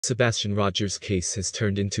Sebastian Rogers' case has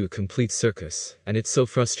turned into a complete circus, and it's so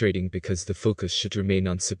frustrating because the focus should remain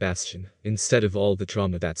on Sebastian, instead of all the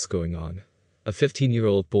drama that's going on. A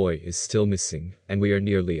 15-year-old boy is still missing, and we are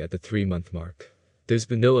nearly at the 3-month mark. There's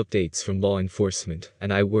been no updates from law enforcement,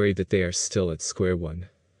 and I worry that they are still at square one.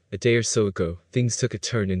 A day or so ago, things took a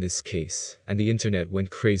turn in this case, and the internet went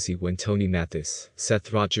crazy when Tony Mathis,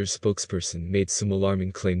 Seth Rogers' spokesperson, made some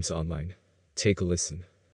alarming claims online. Take a listen.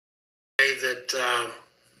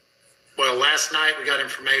 Well, last night we got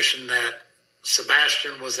information that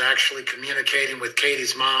Sebastian was actually communicating with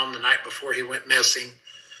Katie's mom the night before he went missing.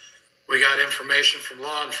 We got information from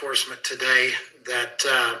law enforcement today that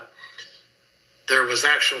there was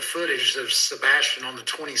actual footage of Sebastian on the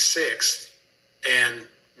 26th, and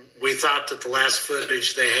we thought that the last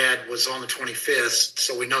footage they had was on the 25th,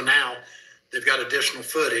 so we know now they've got additional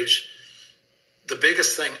footage. The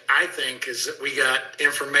biggest thing, I think, is that we got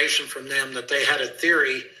information from them that they had a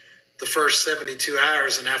theory the first 72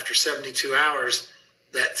 hours, and after 72 hours,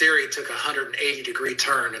 that theory took a 180-degree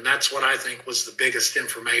turn, and that's what I think was the biggest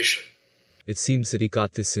information. It seems that he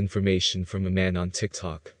got this information from a man on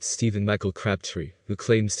TikTok, Stephen Michael Crabtree, who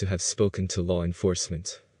claims to have spoken to law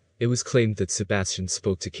enforcement. It was claimed that Sebastian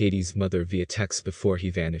spoke to Katie's mother via text before he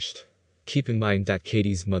vanished. Keep in mind that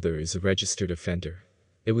Katie's mother is a registered offender.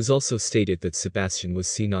 It was also stated that Sebastian was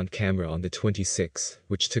seen on camera on the 26th,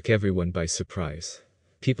 which took everyone by surprise.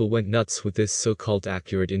 People went nuts with this so-called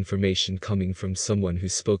accurate information coming from someone who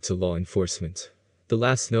spoke to law enforcement. The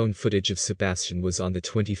last known footage of Sebastian was on the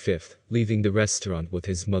 25th, leaving the restaurant with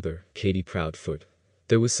his mother, Katie Proudfoot.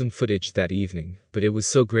 There was some footage that evening, but it was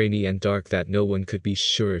so grainy and dark that no one could be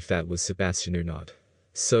sure if that was Sebastian or not.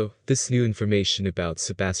 So, this new information about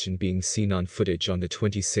Sebastian being seen on footage on the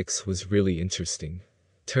 26th was really interesting.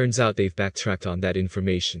 Turns out they've backtracked on that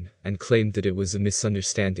information, and claimed that it was a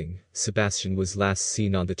misunderstanding. Sebastian was last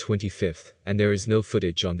seen on the 25th, and there is no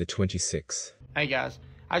footage on the 26th. Hey guys,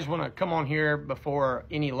 I just want to come on here before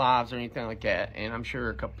any lives or anything like that, and I'm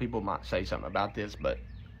sure a couple people might say something about this, but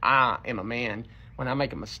I am a man. When I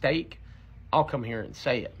make a mistake, I'll come here and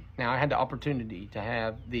say it. Now, I had the opportunity to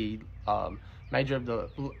have the major of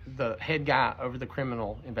the head guy over the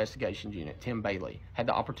criminal investigations unit, Tim Bailey, had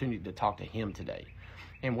the opportunity to talk to him today.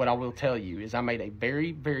 And what I will tell you is I made a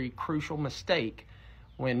very, very crucial mistake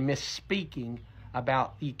when misspeaking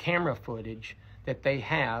about the camera footage that they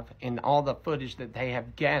have and all the footage that they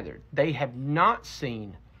have gathered. They have not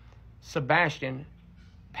seen Sebastian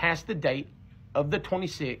past the date of the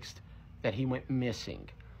 26th that he went missing.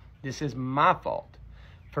 This is my fault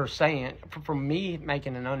for saying, for me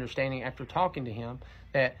making an understanding after talking to him,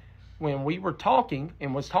 that when we were talking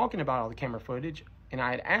and was talking about all the camera footage and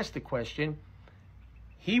I had asked the question,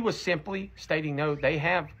 he was simply stating, no, they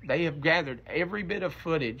have gathered every bit of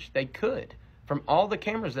footage they could from all the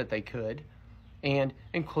cameras that they could, and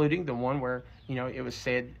including the one where, it was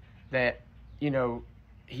said that,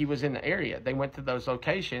 he was in the area. They went to those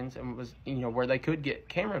locations and was, where they could get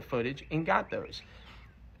camera footage and got those.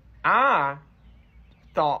 I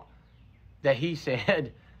thought that he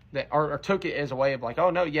said that, or took it as a way of like,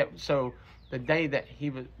 oh no, yeah, so the day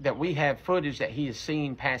that we have footage that he has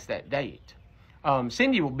seen past that date.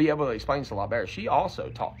 Cindy will be able to explain this a lot better. She also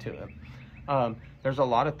talked to him. There's a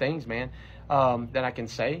lot of things, man, that I can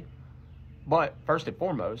say. But first and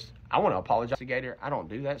foremost, I want to apologize to Gator. I don't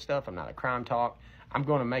do that stuff. I'm not a crime talk. I'm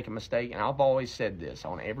going to make a mistake, and I've always said this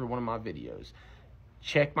on every one of my videos.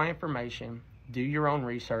 Check my information, do your own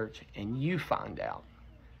research, and you find out.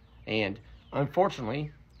 And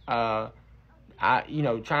unfortunately, trying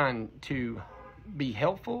to be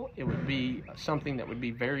helpful, it would be something that would be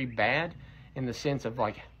very bad in the sense of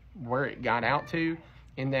like where it got out to,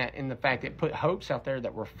 in the fact that it put hopes out there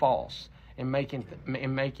that were false, and making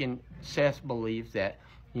Seth believe that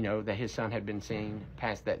that his son had been seen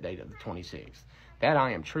past that date of the 26th. That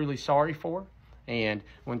I am truly sorry for. And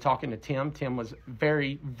when talking to Tim was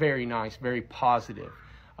very, very nice, very positive.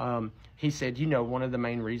 He said, one of the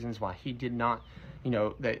main reasons why he did not,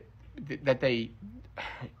 that they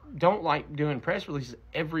don't like doing press releases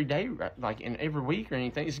every day, like in every week or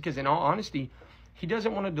anything, is because in all honesty, he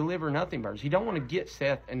doesn't want to deliver nothing burgers. He don't want to get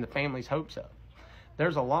Seth and the family's hopes up.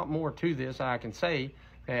 There's a lot more to this I can say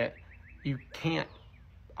that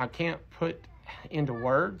I can't put into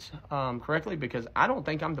words correctly, because I don't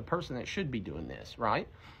think I'm the person that should be doing this, right?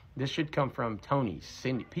 This should come from Tony,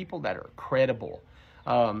 Cindy, people that are credible.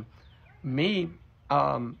 I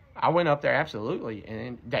went up there, absolutely,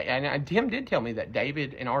 and Tim did tell me that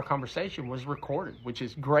David and our conversation was recorded, which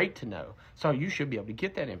is great to know. So you should be able to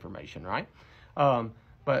get that information, right?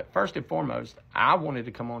 But first and foremost, I wanted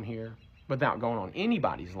to come on here without going on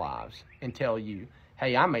anybody's lives and tell you,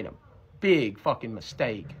 hey, I made a big fucking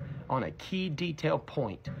mistake on a key detail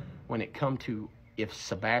point when it come to if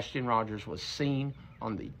Sebastian Rogers was seen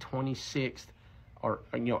on the 26th or,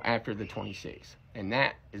 after the 26th. And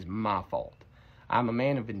that is my fault. I'm a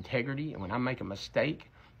man of integrity, and when I make a mistake,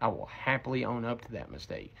 I will happily own up to that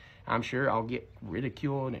mistake. I'm sure I'll get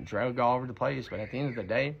ridiculed and dragged all over the place, but at the end of the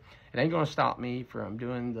day, it ain't going to stop me from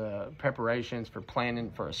doing the preparations for planning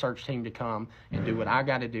for a search team to come and do what I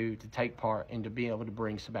got to do to take part and to be able to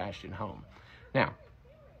bring Sebastian home. Now,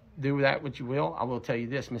 do with that what you will. I will tell you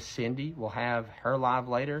this, Miss Cindy will have her live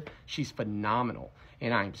later. She's phenomenal,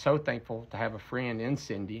 and I'm so thankful to have a friend in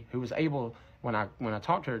Cindy who was able, when I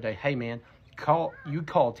talked to her today, hey man, call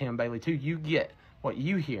Tim Bailey too. You get what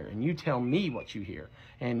you hear, and you tell me what you hear,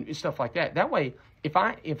 and stuff like that. That way,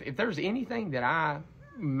 if there's anything that I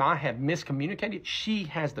might have miscommunicated, she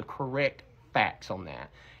has the correct facts on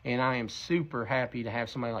that. And I am super happy to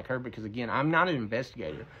have somebody like her because, again, I'm not an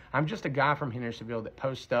investigator. I'm just a guy from Hendersonville that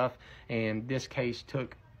posts stuff, and this case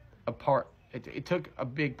took a part. It took a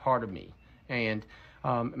big part of me, and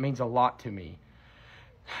it means a lot to me.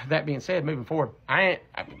 That being said, moving forward,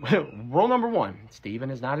 rule number one,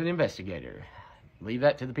 Stephen is not an investigator. Leave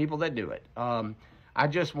that to the people that do it. I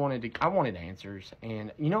wanted answers.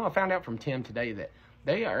 And, I found out from Tim today that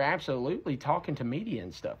they are absolutely talking to media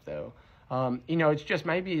and stuff, though. It's just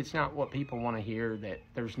maybe it's not what people want to hear, that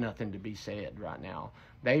there's nothing to be said right now.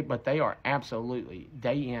 But they are absolutely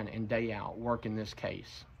day in and day out working this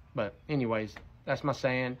case. But anyways, that's my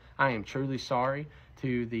saying. I am truly sorry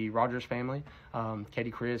to the Rogers family,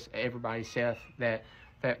 Katie, Chris, everybody, Seth, that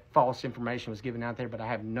false information was given out there, but I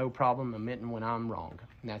have no problem admitting when I'm wrong,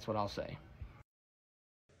 and that's what I'll say.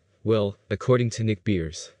 Well, according to Nick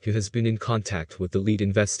Beers, who has been in contact with the lead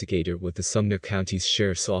investigator with the Sumner County's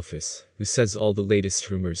Sheriff's Office, who says all the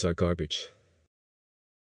latest rumors are garbage.